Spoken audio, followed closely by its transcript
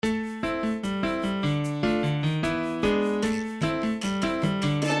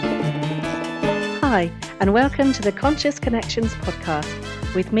Hi, and welcome to the Conscious Connections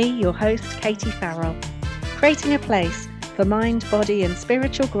podcast with me, your host, Katie Farrell, creating a place for mind, body and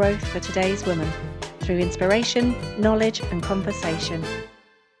spiritual growth for today's woman through inspiration, knowledge and conversation.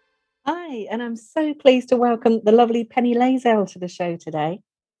 Hi, and I'm so pleased to welcome the lovely Penny Layzell to the show today.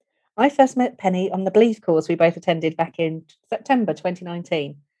 I first met Penny on the Belief course we both attended back in September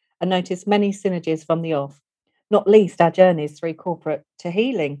 2019 and noticed many synergies from the off, not least our journeys through corporate to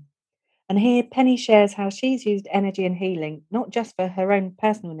healing. And here Penny shares how she's used energy and healing, not just for her own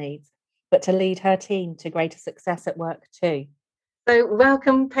personal needs, but to lead her team to greater success at work too. So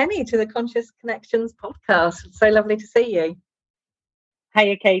welcome, Penny, to the Conscious Connections podcast. It's so lovely to see you.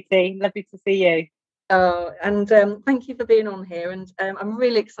 Hiya, Katie. Lovely to see you. And thank you for being on here. And I'm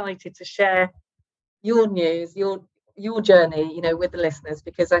really excited to share your news, your journey, with the listeners,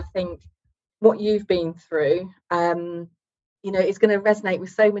 because I think what you've been through, it's going to resonate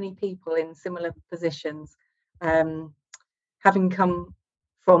with so many people in similar positions, having come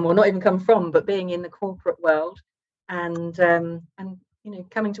from, or not even come from, but being in the corporate world, and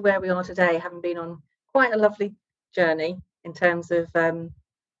coming to where we are today, having been on quite a lovely journey in terms of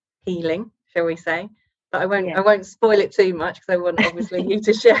healing, shall we say? But I won't spoil it too much, because I want obviously you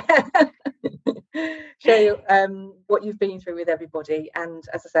to share what you've been through with everybody. And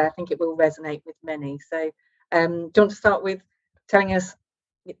as I say, I think it will resonate with many. So do you want to start with telling us,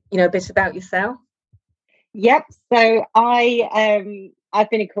 a bit about yourself? Yep. So I've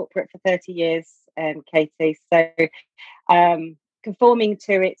been in corporate for 30 years, Katie. So conforming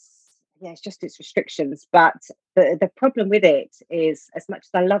to its restrictions. But the problem with it is, as much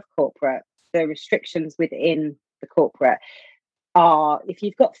as I love corporate, the restrictions within the corporate are, if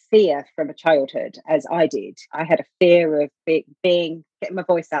you've got fear from a childhood, as I did, I had a fear of getting my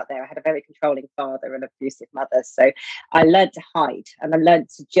voice out there. I had a very controlling father and abusive mother. So I learned to hide, and I learned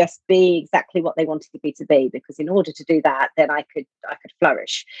to just be exactly what they wanted me to be, because in order to do that, then I could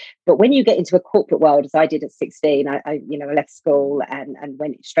flourish. But when you get into a corporate world, as I did at 16, I left school and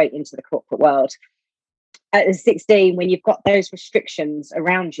went straight into the corporate world. At 16, when you've got those restrictions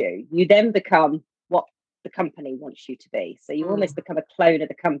around you, you then become what the company wants you to be. So you almost become a clone of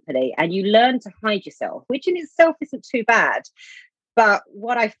the company, and you learn to hide yourself, which in itself isn't too bad. But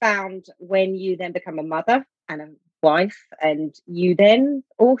what I found, when you then become a mother and a wife, and you then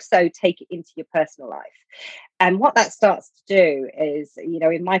also take it into your personal life, and what that starts to do is,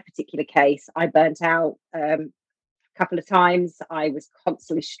 in my particular case, I burnt out couple of times. I was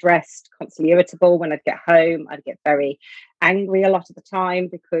constantly stressed, constantly irritable. When I'd get home, I'd get very angry a lot of the time,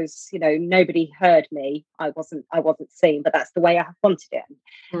 because nobody heard me. I wasn't seen, but that's the way I wanted it.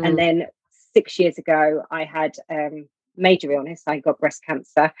 And then 6 years ago, I had major illness. I got breast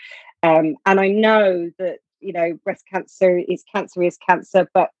cancer, and I know that breast cancer is cancer,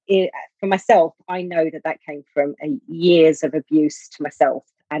 but for myself, I know that came from years of abuse to myself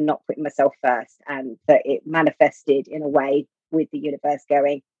and not putting myself first, and that it manifested in a way with the universe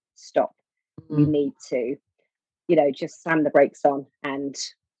going, stop. You need to, just slam the brakes on and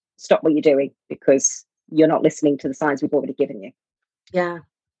stop what you're doing, because you're not listening to the signs we've already given you. Yeah.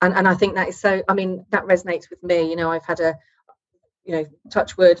 And I think that is so, that resonates with me. I've had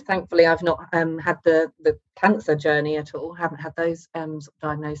touch wood, thankfully I've not had the cancer journey at all, haven't had those sort of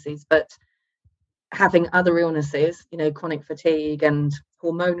diagnoses, but having other illnesses, chronic fatigue and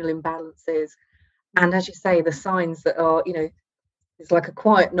hormonal imbalances, and as you say, the signs that are, it's like a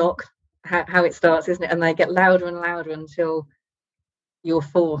quiet knock, how it starts, isn't it? And they get louder and louder until you're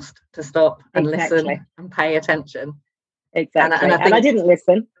forced to stop and listen and pay attention. Exactly. And I didn't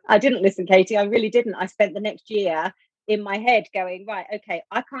listen, Katie. I really didn't. I spent the next year in my head going, right, okay,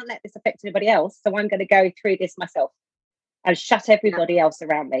 I can't let this affect anybody else, so I'm going to go through this myself and shut everybody else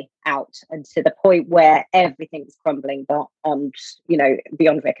around me out, and to the point where everything's crumbling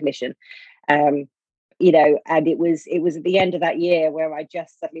beyond recognition. And it was at the end of that year where I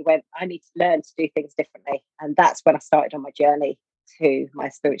just suddenly went, I need to learn to do things differently. And that's when I started on my journey to my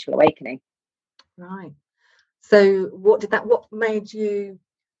spiritual awakening. Right. So what made you,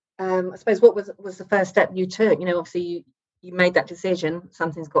 I suppose, what was the first step you took? Obviously you made that decision,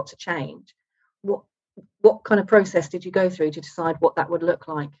 something's got to change. What kind of process did you go through to decide what that would look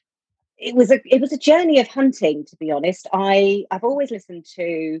like? It was a journey of hunting, to be honest. I've always listened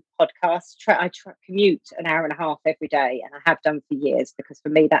to podcasts. I commute an hour and a half every day, and I have done for years, because for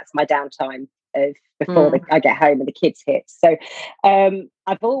me that's my downtime before I get home and the kids hit. So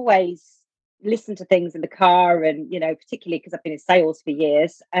I've always listened to things in the car, and particularly because I've been in sales for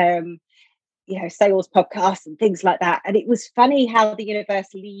years. sales podcasts and things like that. And it was funny how the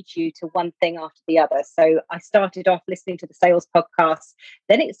universe leads you to one thing after the other. So I started off listening to the sales podcasts.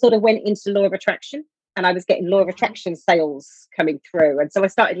 Then it sort of went into law of attraction. And I was getting law of attraction sales coming through. And so I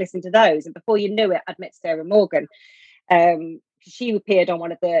started listening to those. And before you knew it, I'd met Sarah Morgan. She appeared on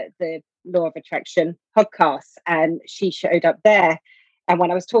one of the law of attraction podcasts, and she showed up there. And when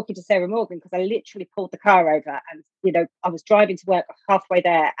I was talking to Sarah Morgan, because I literally pulled the car over and, I was driving to work halfway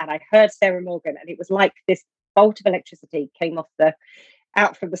there, and I heard Sarah Morgan, and it was like this bolt of electricity came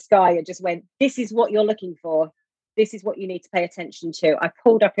out from the sky and just went, this is what you're looking for. This is what you need to pay attention to. I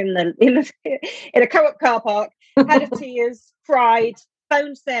pulled up in a co-op car park, had a tears, cried,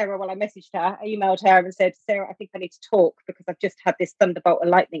 phoned Sarah. Well, I messaged her, I emailed her and said, Sarah, I think I need to talk because I've just had this thunderbolt of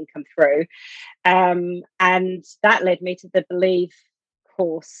lightning come through. And that led me to the Believe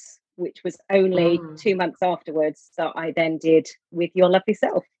course, which was only 2 months afterwards that I then did with Your Lovely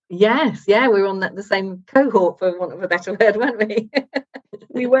Self. Yes, we were on the same cohort, for want of a better word, weren't we?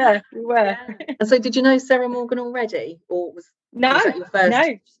 We were. Yeah. And so did you know Sarah Morgan already, or was that your first?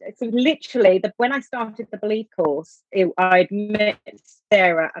 No. So literally, when I started the Believe course, I'd met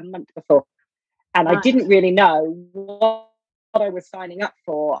Sarah a month before, and I didn't really know what I was signing up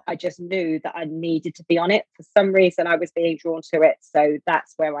for. I just knew that I needed to be on it. For some reason, I was being drawn to it, so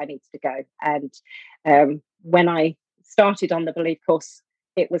that's where I needed to go. And when I started on the Believe course,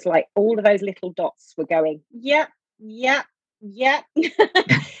 it was like all of those little dots were going, yep. And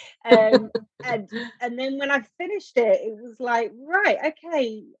then when I finished it was like, right,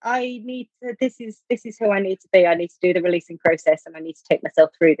 okay, I need to, this is who I need to be. I need to do the releasing process, and I need to take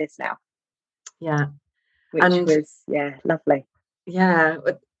myself through this now. Which was lovely. I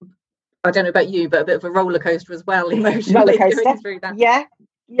don't know about you, but a bit of a roller coaster as well, emotionally. Through that.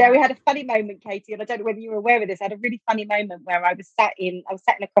 We had a funny moment, Katie, and I don't know whether you were aware of this. I had a really funny moment where I was sat in a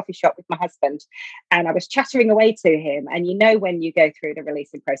coffee shop with my husband, and I was chattering away to him. And when you go through the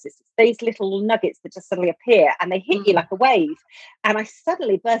releasing process, it's these little nuggets that just suddenly appear and they hit you like a wave. And I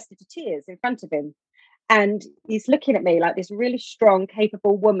suddenly burst into tears in front of him. And he's looking at me like this really strong,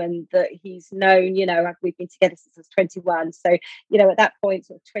 capable woman that he's known, we've been together since I was 21. So, at that point,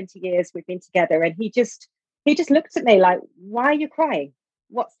 sort of 20 years we've been together. And he just looked at me like, why are you crying?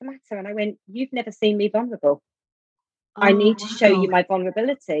 What's the matter? And I went, you've never seen me vulnerable. I need to show you my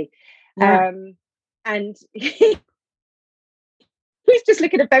vulnerability. And he was just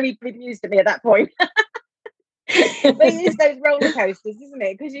looking very bemused at me at that point. But it is those roller coasters, isn't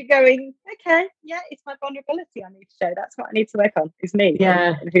it? Because you're going, okay, it's my vulnerability I need to show. That's what I need to work on, is me.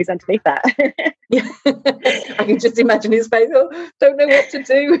 And who's underneath that. I can just imagine his face. Don't know what to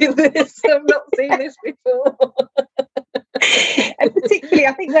do with this. I've not seen this before. And particularly,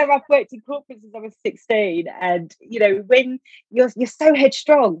 I think where I've worked in corporate since I was 16, and when you're so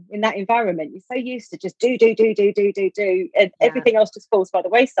headstrong in that environment, you're so used to just do, and everything else just falls by the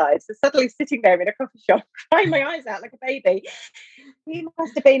wayside. So suddenly sitting there in a coffee shop, crying my eyes out like a baby, he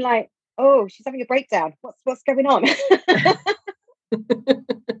must have been like, "Oh, she's having a breakdown. What's going on?"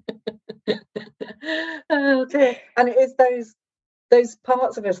 Oh dear. And it is those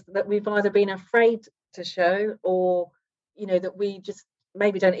parts of us that we've either been afraid to show, or that we just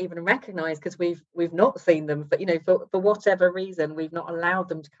maybe don't even recognize because we've not seen them, but for whatever reason we've not allowed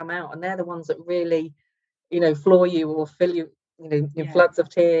them to come out, and they're the ones that really floor you or fill you in floods of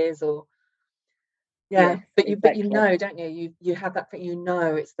tears, or but you know, don't you have that thing,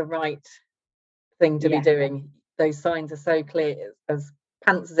 it's the right thing to be doing. Those signs are so clear, as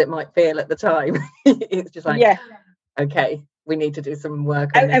pants as it might feel at the time. It's just like, okay, we need to do some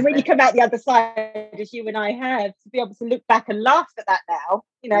work on this. And when you come out the other side, as you and I have, to be able to look back and laugh at that now,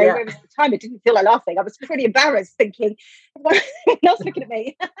 whereas at the time it didn't feel like laughing. I was pretty embarrassed, thinking, everyone else looking at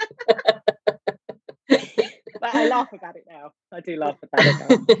me. But I laugh about it now. I do laugh about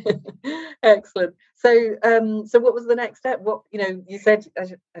it now. Excellent. So what was the next step? What you said,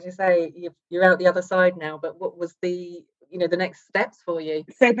 as you say, you're out the other side now, but what was the the next steps for you?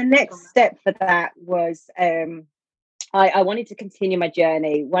 So the next step for that was I wanted to continue my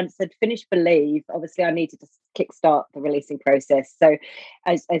journey. Once I'd finished Believe, obviously I needed to kickstart the releasing process. So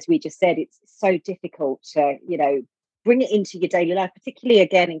as we just said, it's so difficult to bring it into your daily life, particularly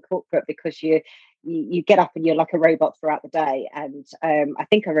again in corporate, because you get up and you're like a robot throughout the day. And I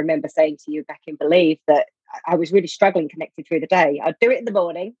think I remember saying to you back in Believe that I was really struggling connecting through the day. I'd do it in the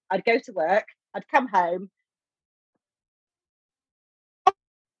morning, I'd go to work, I'd come home,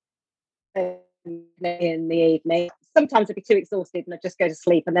 in the evening, sometimes I'd be too exhausted and I'd just go to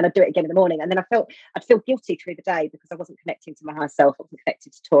sleep, and then I'd do it again in the morning. And then I'd feel guilty through the day because I wasn't connecting to my higher self, I wasn't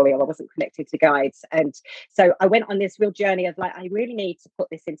connected to Tori, or I wasn't connected to guides. And so I went on this real journey of like, I really need to put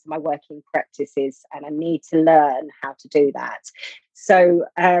this into my working practices, and I need to learn how to do that. So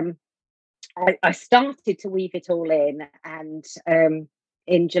I started to weave it all in. And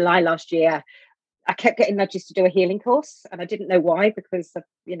in July last year, I kept getting nudges to do a healing course, and I didn't know why, because of,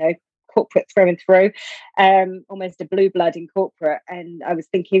 corporate through and through, almost a blue blood in corporate. And I was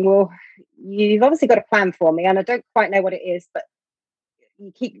thinking, well, you've obviously got a plan for me, and I don't quite know what it is, but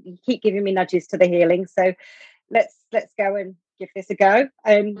you keep giving me nudges to the healing. So let's go and give this a go,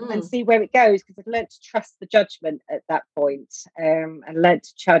 and see where it goes, because I've learned to trust the judgment at that point, and learned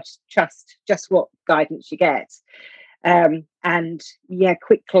to trust just what guidance you get. And yeah,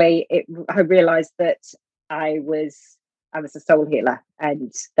 quickly I realized that I was a soul healer,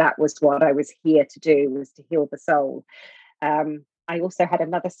 and that was what I was here to do, was to heal the soul. I also had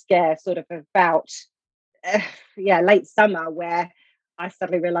another scare sort of about late summer, where I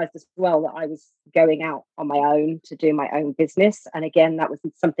suddenly realized as well that I was going out on my own to do my own business. And again, that was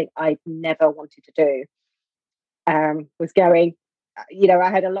something I never wanted to do. Was going, I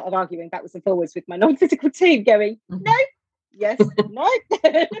had a lot of arguing backwards and forwards with my non-physical team, going, no, yes, no.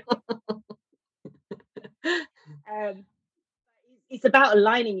 It's about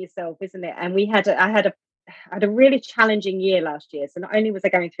aligning yourself, isn't it? And I had a really challenging year last year. So not only was I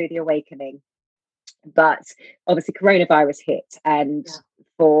going through the awakening, but obviously coronavirus hit. And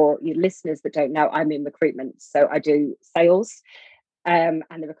for your listeners that don't know, I'm in recruitment. So I do sales, and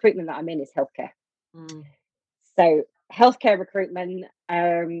the recruitment that I'm in is healthcare. So healthcare recruitment,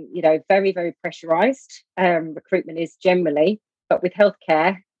 very, very pressurized. Recruitment is generally, but with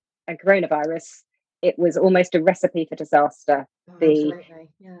healthcare and coronavirus, it was almost a recipe for disaster. The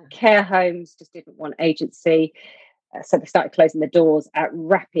care homes just didn't want agency. So they started closing the doors at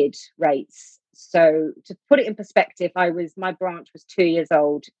rapid rates. So to put it in perspective, my branch was 2 years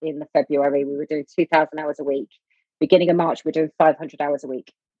old in the February. We were doing 2,000 hours a week. Beginning of March, we're doing 500 hours a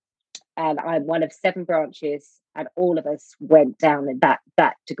week. And I'm one of 7 branches, and all of us went down in that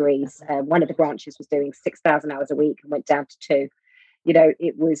degrees. One of the branches was doing 6,000 hours a week and went down to 2.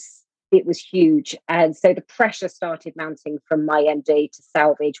 It was huge. And so the pressure started mounting from my MD to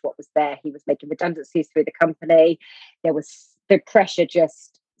salvage what was there. He was making redundancies through the company. The pressure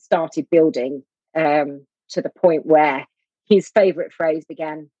just started building, to the point where his favorite phrase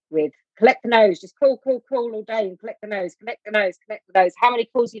began with, collect the nose, just call all day and collect the nose. How many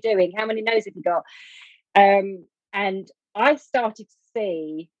calls are you doing? How many no's have you got? And I started to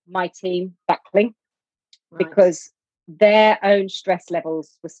see my team buckling, because their own stress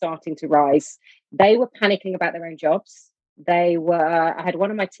levels were starting to rise. They were panicking about their own jobs. I had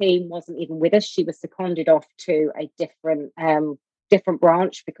one of my team wasn't even with us. She was seconded off to a different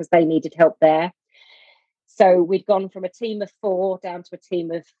branch because they needed help there. So we'd gone from a team of 4 down to a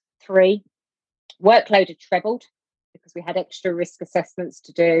team of 3. Workload had trebled because we had extra risk assessments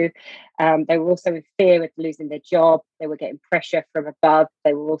to do. They were also in fear of losing their job. They were getting pressure from above.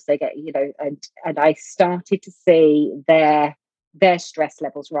 They were also getting, and I started to see their stress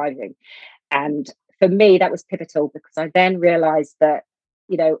levels rising. And for me, that was pivotal, because I then realized that,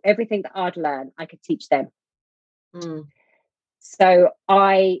 everything that I'd learned, I could teach them. So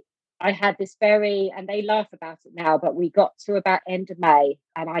I had this and they laugh about it now, but we got to about end of May,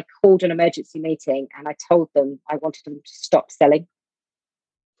 and I called an emergency meeting, and I told them I wanted them to stop selling.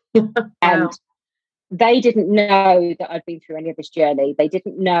 Wow. And they didn't know that I'd been through any of this journey. They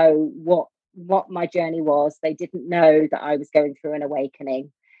didn't know what my journey was. They didn't know that I was going through an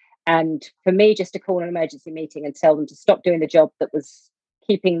awakening. And for me, just to call an emergency meeting and tell them to stop doing the job that was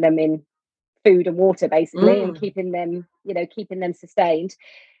keeping them in food and water, basically, and keeping them sustained,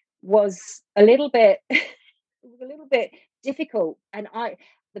 was a little bit difficult. And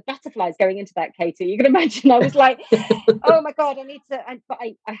the butterflies going into that, Katie, you can imagine, I was like, oh my God, I need to, but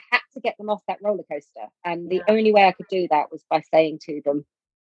I had to get them off that roller coaster. And the only way I could do that was by saying to them,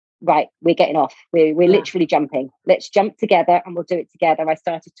 right, we're getting off. We're literally jumping. Let's jump together, and we'll do it together. I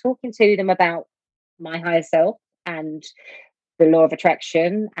started talking to them about my higher self and the law of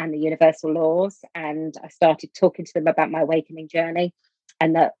attraction and the universal laws. And I started talking to them about my awakening journey,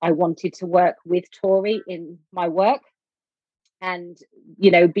 and that I wanted to work with Tori in my work, and,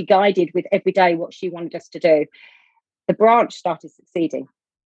 be guided with every day what she wanted us to do. The branch started succeeding.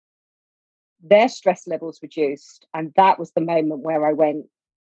 Their stress levels reduced. And that was the moment where I went,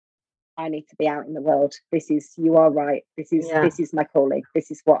 I need to be out in the world. You are right. This is my calling. This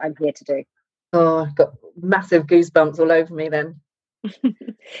is what I'm here to do. Oh, I've got massive goosebumps all over me then.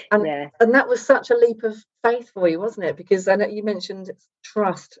 And Yeah. and that was such a leap of faith for you, wasn't it? Because I know you mentioned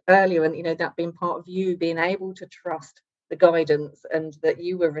trust earlier, and that being part of you being able to trust the guidance and that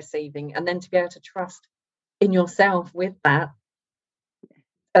you were receiving, and then to be able to trust in yourself with that,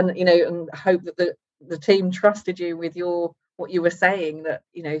 and and hope that the team trusted you with what you were saying, that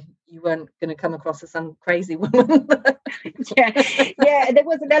you weren't going to come across as some crazy woman. yeah, there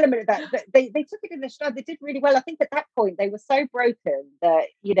was an element of that, but they took it in their stride. They did really well. I think at that point they were so broken that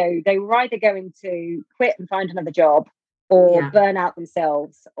they were either going to quit and find another job, or burn out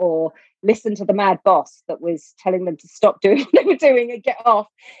themselves, or listen to the mad boss that was telling them to stop doing what they were doing and get off.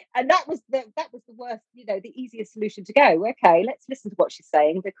 And that was the worst, the easiest solution to go. Okay, let's listen to what she's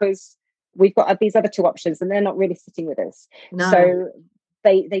saying, because we've got these other two options and they're not really sitting with us. No. So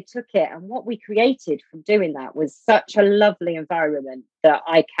they took it, and what we created from doing that was such a lovely environment that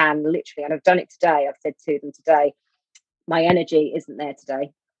I can literally, and I've done it today, I've said to them today, my energy isn't there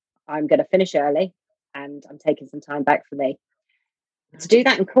today. I'm going to finish early and I'm taking some time back for me. To do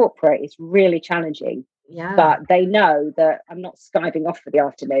that in corporate is really challenging. Yeah. But they know that I'm not skiving off for the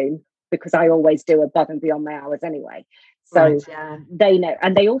afternoon, because I always do above and beyond my hours anyway. So they know,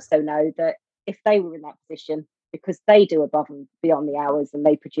 and they also know that if they were in that position, because they do above and beyond the hours and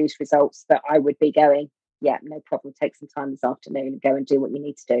they produce results, that I would be going, yeah, no problem, take some time this afternoon and go and do what you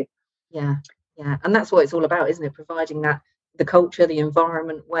need to do. Yeah. And that's what it's all about, isn't it? Providing that the culture, the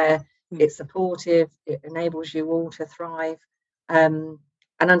environment where it's supportive, it enables you all to thrive, and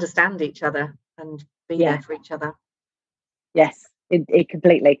understand each other and be there for each other. Yes, it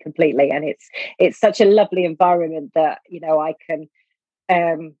completely. And it's such a lovely environment that, I can,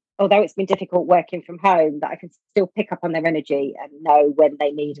 although it's been difficult working from home, that I can still pick up on their energy and know when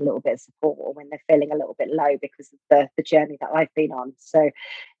they need a little bit of support, or when they're feeling a little bit low because of the journey that I've been on. So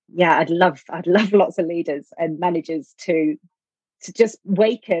yeah, I'd love lots of leaders and managers to just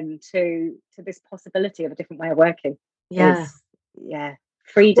waken to this possibility of a different way of working.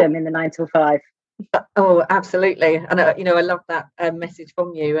 Freedom in the 9 till 5. Oh, absolutely. And I love that message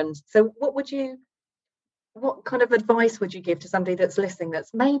from you. And so what kind of advice would you give to somebody that's listening,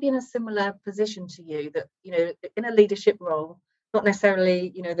 that's maybe in a similar position to you, that in a leadership role, not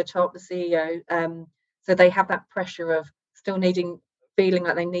necessarily the top, the CEO, so they have that pressure of still feeling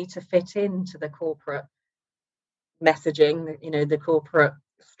like they need to fit into the corporate messaging, the corporate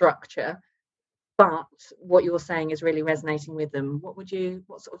structure, but what you're saying is really resonating with them? What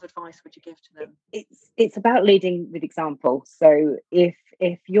sort of advice would you give to them? It's about leading with example. So if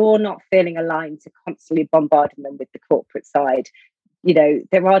you're not feeling aligned to constantly bombarding them with the corporate side,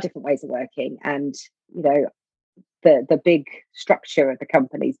 there are different ways of working, and the big structure of the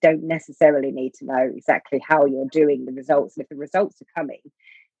companies don't necessarily need to know exactly how you're doing the results. And if the results are coming,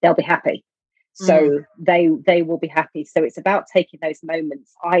 they'll be happy. So they will be happy. So it's about taking those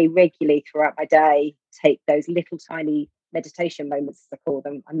moments. I regularly throughout my day take those little tiny meditation moments, as I call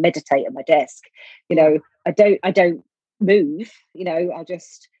them. I meditate at my desk. I don't move. I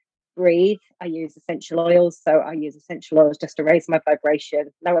just breathe. I use essential oils. So I use essential oils just to raise my vibration,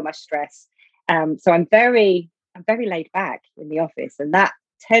 lower my stress. So I'm very laid back in the office, and that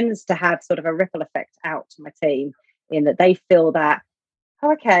tends to have sort of a ripple effect out to my team, in that they feel that,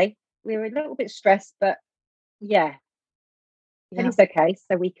 oh, okay, we're a little bit stressed, but it's okay,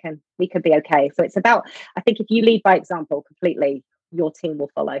 so we can be okay. So it's about, I think if you lead by example completely, your team will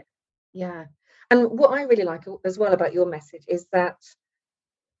follow. Yeah. And what I really like as well about your message is that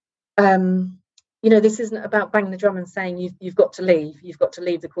this isn't about banging the drum and saying you've got to leave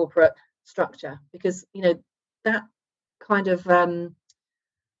the corporate structure, because that kind of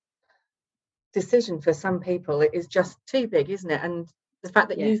decision for some people is just too big, isn't it? And the fact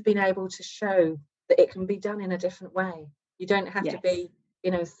that you've been able to show that it can be done in a different way. You don't have to be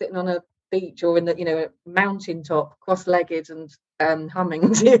sitting on a beach or in the mountaintop cross-legged and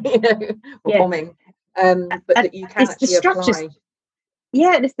humming or humming, but that you can actually apply.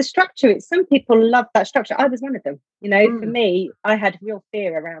 Yeah, it's the structure. Some people love that structure. I was one of them. For me, I had real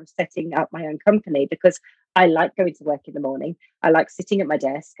fear around setting up my own company, because I like going to work in the morning. I like sitting at my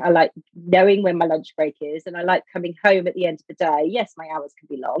desk. I like knowing when my lunch break is, and I like coming home at the end of the day. Yes, my hours can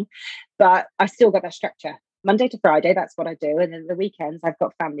be long, but I still got that structure. Monday to Friday, that's what I do. And then the weekends, I've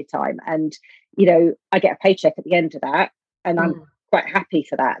got family time. And, I get a paycheck at the end of that, and I'm quite happy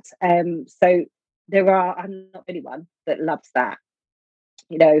for that. So I'm not anyone that loves that.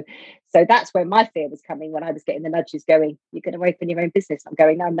 So that's where my fear was coming, when I was getting the nudges going, you're going to open your own business. I'm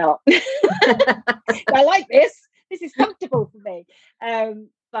going, no, I'm not. I like this. This is comfortable for me.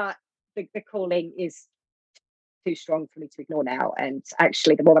 But the calling is too strong for me to ignore now. And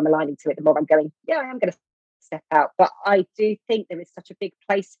actually, the more I'm aligning to it, the more I'm going, I am going to step out. But I do think there is such a big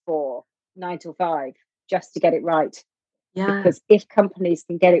place for 9 till 5 just to get it right. Yeah. Because if companies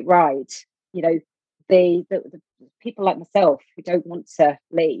can get it right, you know, the people like myself who don't want to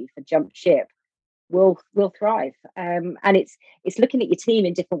leave and jump ship will thrive. And it's looking at your team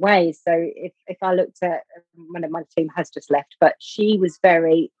in different ways. So if I looked at one of my team has just left, but she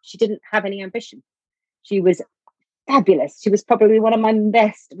didn't have any ambition. She was fabulous. She was probably one of my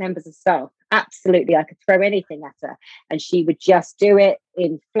best members of staff. Absolutely, I could throw anything at her and she would just do it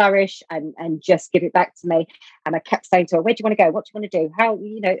in flourish and just give it back to me. And I kept saying to her, where do you want to go? What do you want to do? How,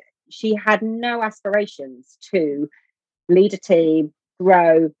 she had no aspirations to lead a team,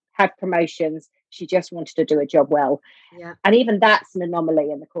 grow, have promotions. She just wanted to do a job well. Yeah. And even that's an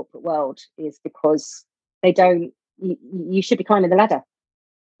anomaly in the corporate world, is because they don't, you should be climbing the ladder.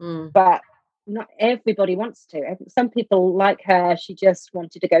 But not everybody wants to. Some people like her, she just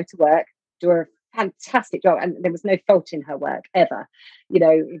wanted to go to work, do a fantastic job, and there was no fault in her work ever.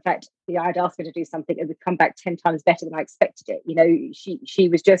 In fact, I'd ask her to do something, it would come back 10 times better than I expected it. She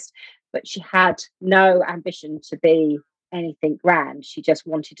was just, but she had no ambition to be anything grand. She just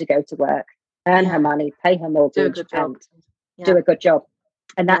wanted to go to work, earn her money, pay her mortgage, and do a good job.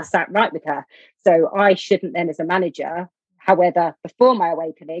 And that sat right with her. So I shouldn't then, as a manager, however, before my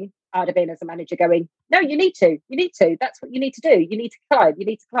awakening, I'd have been as a manager going, no, you need to, that's what you need to do. You need to climb.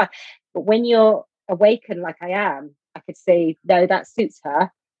 But when you're awakened like I am, I could see, no, that suits her.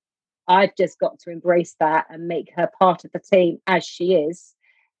 I've just got to embrace that and make her part of the team as she is.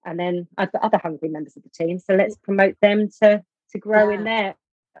 And then I've got other hungry members of the team. So let's promote them to grow in there.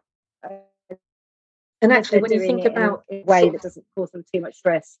 And actually, when you think about a way that doesn't cause them too much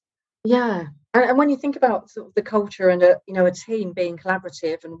stress. Yeah. And when you think about sort of the culture and a team being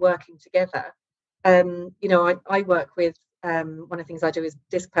collaborative and working together, I work with one of the things I do is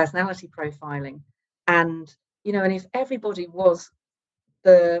DISC personality profiling, and if everybody was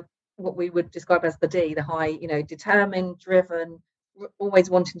what we would describe as the D, the high, determined, driven, always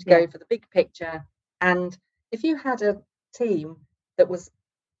wanting to go for the big picture, and if you had a team that was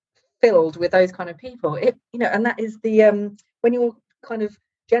filled with those kind of people, and that is the when you're kind of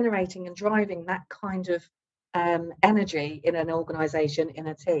generating and driving that kind of energy in an organization, in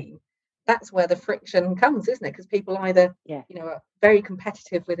a team, that's where the friction comes, isn't it? Because people either are very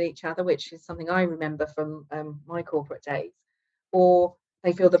competitive with each other, which is something I remember from my corporate days, or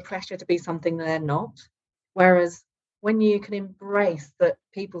they feel the pressure to be something they're not. Whereas when you can embrace that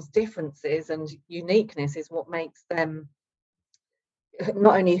people's differences and uniqueness is what makes them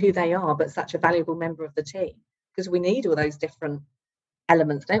not only who they are, but such a valuable member of the team, because we need all those different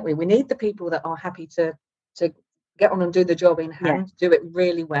elements, don't we? We need the people that are happy to get on and do the job in hand, do it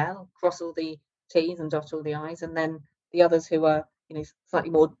really well, cross all the T's and dot all the I's, and then the others who are slightly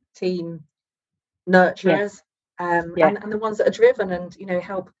more team nurturers, and the ones that are driven and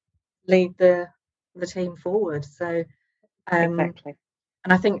help lead the team forward. So exactly.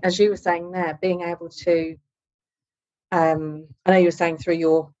 And I think, as you were saying there, being able to I know you were saying through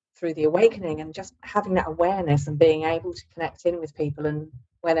the awakening, and just having that awareness and being able to connect in with people and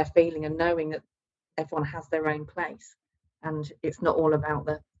where they're feeling, and knowing that everyone has their own place and it's not all about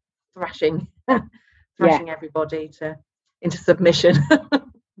the thrashing everybody into submission.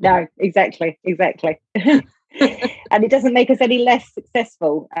 No, exactly. And it doesn't make us any less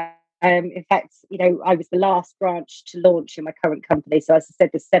successful. In fact, I was the last branch to launch in my current company. So as I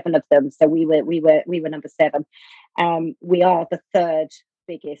said, there's 7 of them. So we were number 7. We are the 3rd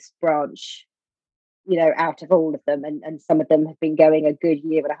biggest branch, out of all of them, and some of them have been going a good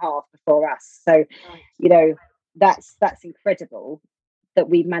year and a half before us. So, that's incredible that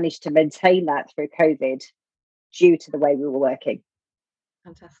we've managed to maintain that through COVID due to the way we were working.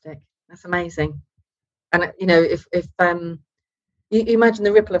 Fantastic. That's amazing. And if you imagine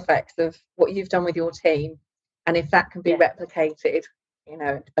the ripple effects of what you've done with your team, and if that can be replicated,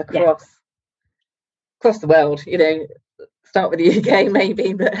 across the world, start with the UK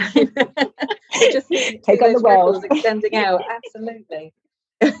maybe, but just take on the world, extending out. Absolutely.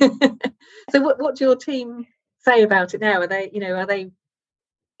 So what do your team say about it now? Are they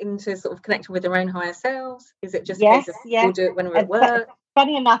into sort of connecting with their own higher selves? Is it just a case of we'll do it when we're at work?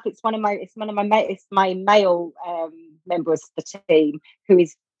 Funny enough, it's my male members of the team who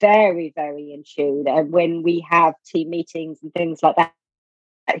is very, very in tune, and when we have team meetings and things like that,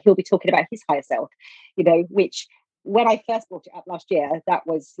 he'll be talking about his higher self, which when I first brought it up last year, that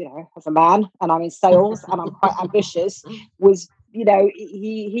was, as a man, and I'm in sales and I'm quite ambitious, was,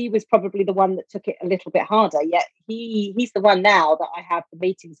 he was probably the one that took it a little bit harder. Yet he's the one now that I have the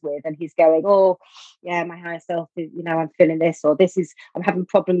meetings with, and he's going, oh yeah, my higher self is, I'm feeling this, or I'm having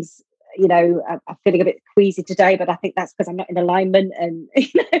problems I'm feeling a bit queasy today, but I think that's because I'm not in alignment, and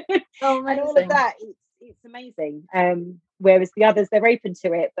and all of that. It's amazing. Whereas the others, they're open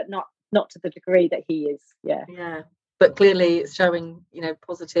to it, but not to the degree that he is. Yeah, but clearly it's showing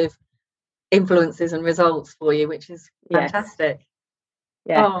positive influences and results for you, which is fantastic.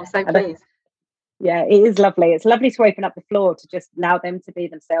 I'm so pleased. It is lovely. It's lovely to open up the floor to just allow them to be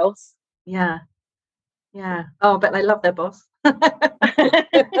themselves. Yeah. I bet they love their boss.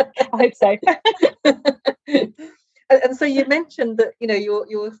 I hope so. And so you mentioned that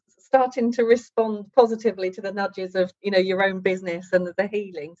you're starting to respond positively to the nudges of your own business and the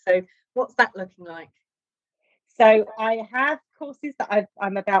healing. So what's that looking like? So I have courses that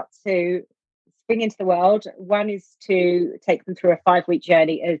I'm about to bring into the world. One is to take them through a 5-week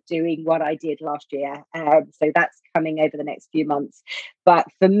journey of doing what I did last year. So that's coming over the next few months. But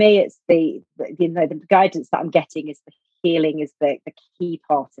for me, it's the guidance that I'm getting is the healing is the key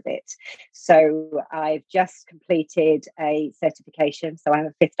part of it. So I've just completed a certification. So I'm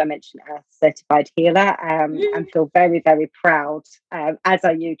a 5th dimension Earth certified healer, and feel very, very proud, as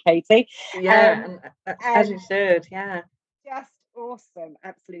are you, Katie. As you should. Just awesome,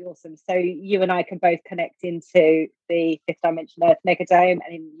 absolutely awesome. So you and I can both connect into the 5th dimension Earth megadome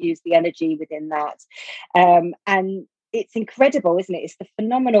and use the energy within that, and it's incredible, isn't it? It's the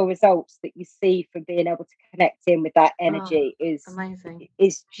phenomenal results that you see from being able to connect in with that energy is amazing.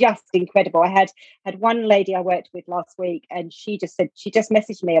 Is just incredible. I had one lady I worked with last week, and she just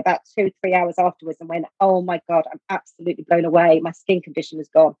messaged me about 2 or 3 hours afterwards and went, "Oh my God, I'm absolutely blown away. My skin condition is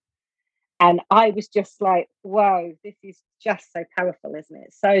gone." And I was just like, "Whoa, this is just so powerful, isn't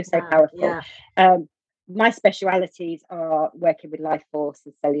it? So powerful." My specialities are working with life force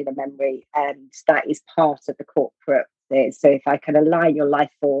and cellular memory, and that is part of the corporate. So if I can align your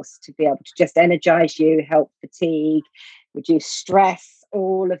life force to be able to just energize you, help fatigue, reduce stress,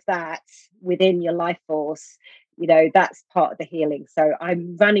 all of that within your life force, that's part of the healing. So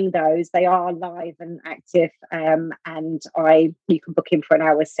I'm running those. They are live and active, and you can book in for an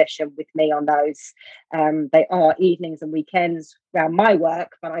hour session with me on those. They are evenings and weekends around my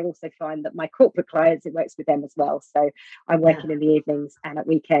work, but I also find that my corporate clients, it works with them as well. So I'm working in the evenings and at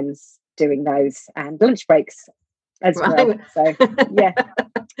weekends doing those, and lunch breaks as well. So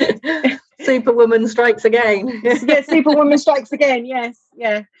Superwoman strikes again. Superwoman strikes again. Yes.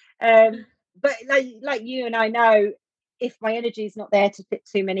 But like you and I know, if my energy is not there to fit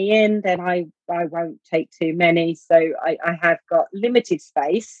too many in, then I won't take too many. So I have got limited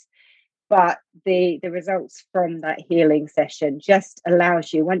space, but the results from that healing session just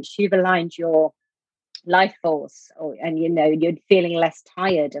allows you, once you've aligned your life force, and you're feeling less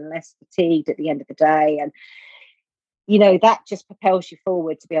tired and less fatigued at the end of the day, and that just propels you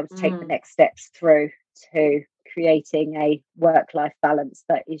forward to be able to take the next steps through to creating a work-life balance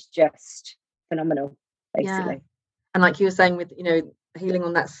that is just phenomenal, basically. And like you were saying, with healing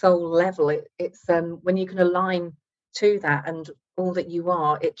on that soul level, it's when you can align to that and all that you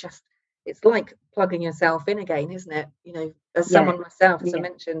are, it's like plugging yourself in again, isn't it? As someone myself, as I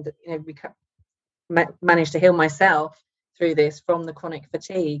mentioned, managed to heal myself through this from the chronic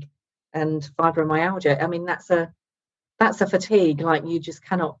fatigue and fibromyalgia. I mean, that's a fatigue like you just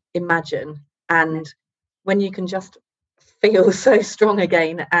cannot imagine. And when you can just feel so strong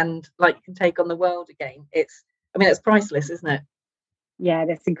again and like you can take on the world again, it's priceless, isn't it? Yeah,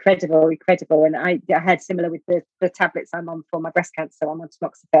 that's incredible. And I had similar with the tablets I'm on for my breast cancer. I'm on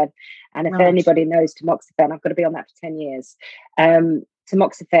tamoxifen, and if anybody knows tamoxifen, I've got to be on that for 10 years.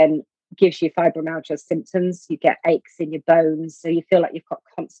 Tamoxifen gives you fibromyalgia symptoms. You get aches in your bones, so you feel like you've got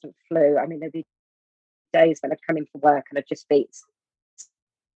constant flu. I mean, there'll be days when I'd come in from work and I'd just be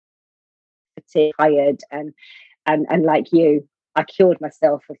fatigued, tired, and like you, I cured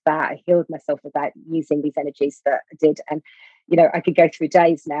myself of that. I healed myself of that using these energies that I did. And I could go through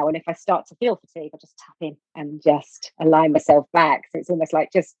days now, and if I start to feel fatigue, I just tap in and just align myself back. So it's almost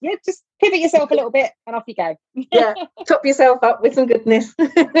like just pivot yourself a little bit and off you go. Top yourself up with some goodness.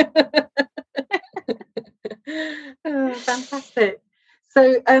 Fantastic.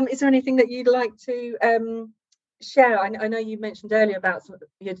 So is there anything that you'd like to share? I know you mentioned earlier about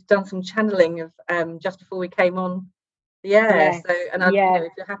you'd done some channeling of just before we came on the air. So, and if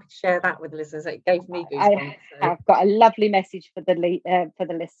you're happy to share that with the listeners, it gave me goosebumps. I've got a lovely message for the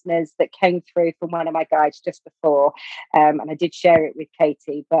listeners that came through from one of my guides just before, and I did share it with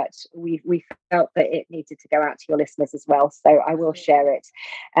Katie, but we felt that it needed to go out to your listeners as well, so I will share it.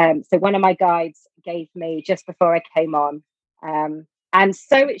 So one of my guides gave me just before I came on, and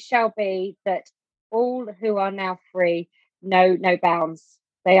so it shall be that all who are now free know no bounds.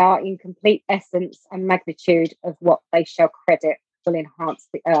 They are in complete essence and magnitude of what they shall credit will enhance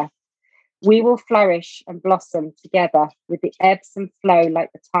the earth. We will flourish and blossom together with the ebbs and flow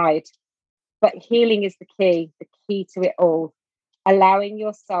like the tide. But healing is the key to it all. Allowing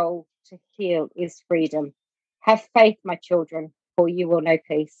your soul to heal is freedom. Have faith, my children, for you will know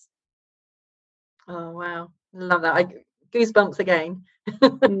peace. Oh, wow. Love that. Goosebumps again.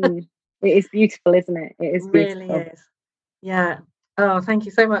 It is beautiful, isn't it? It is beautiful. Really is. Yeah. Oh, thank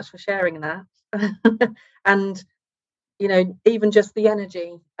you so much for sharing that. And, you know, even just the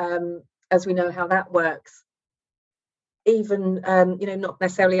energy, as we know how that works, even, you know, not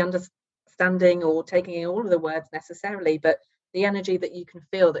necessarily understanding or taking in all of the words necessarily, but the energy that you can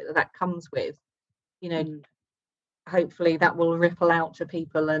feel that comes with, you know, hopefully that will ripple out to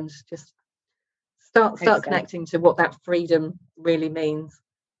people and just start connecting to what that freedom really means.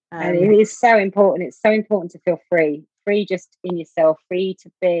 And it is so important. It's so important to feel free just in yourself, free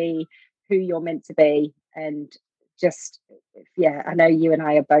to be who you're meant to be. And just, yeah, I know you and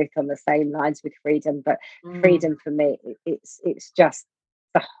I are both on the same lines with freedom, but freedom for me, it's just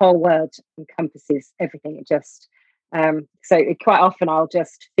the whole word encompasses everything. It just, so quite often I'll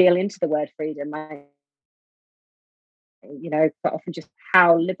just feel into the word freedom. You know, quite often just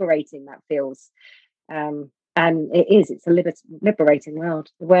how liberating that feels. And it's a liberating word,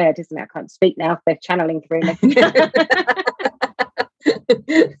 isn't it? I can't speak now. They're channeling through me.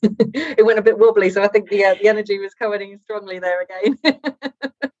 It went a bit wobbly, so I think the energy was coming in strongly there again.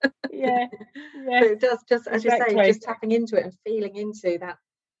 yeah. But it does, just as you say, just tapping into it and feeling into that,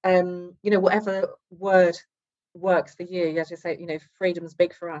 you know, whatever word works for you. As you say, you know, freedom's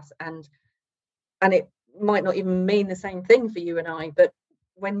big for us, and it might not even mean the same thing for you and I, but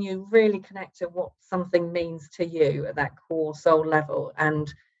when you really connect to what something means to you at that core soul level,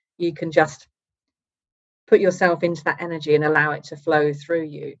 and you can just put yourself into that energy and allow it to flow through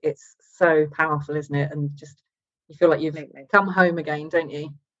you, it's so powerful, isn't it? And just you feel like you've come home again, don't you?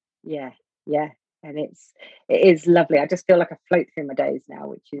 Yeah, and it is lovely. I just feel like I float through my days now,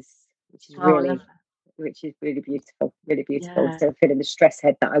 which is really beautiful, instead of feeling the stress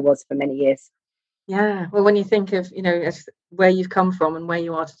head that I was for many years. Yeah, well, when you think of, you know, where you've come from and where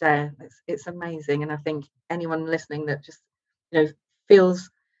you are today, it's amazing. And I think anyone listening that just, you know, feels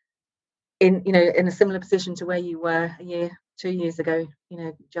in a similar position to where you were 2 years ago, you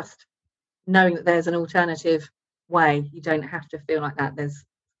know, just knowing that there's an alternative way. You don't have to feel like that. There's,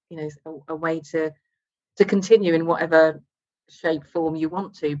 you know, a way to continue in whatever shape, form you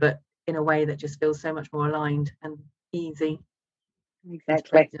want to, but in a way that just feels so much more aligned and easy.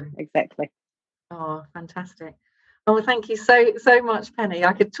 Exactly. Oh, fantastic. Oh, well, thank you so much, Penny.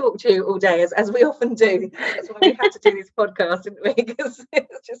 I could talk to you all day, as we often do. That's why we had to do this podcast, didn't we? Because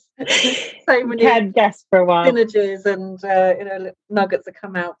it's just so many synergies and you know, nuggets that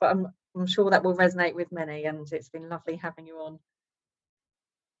come out. But I'm sure that will resonate with many, and it's been lovely having you on.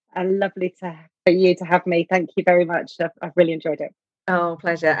 And lovely for you to have me. Thank you very much. I've really enjoyed it. Oh,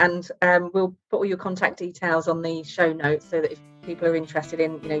 pleasure. And we'll put all your contact details on the show notes, so that if people are interested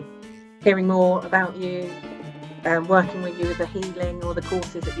in, you know, hearing more about you, working with you with the healing or the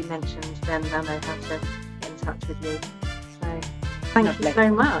courses that you mentioned, then they'll know how to get in touch with you. So thank you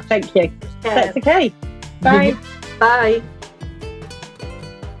so much. Thank you. That's okay. Bye. Bye.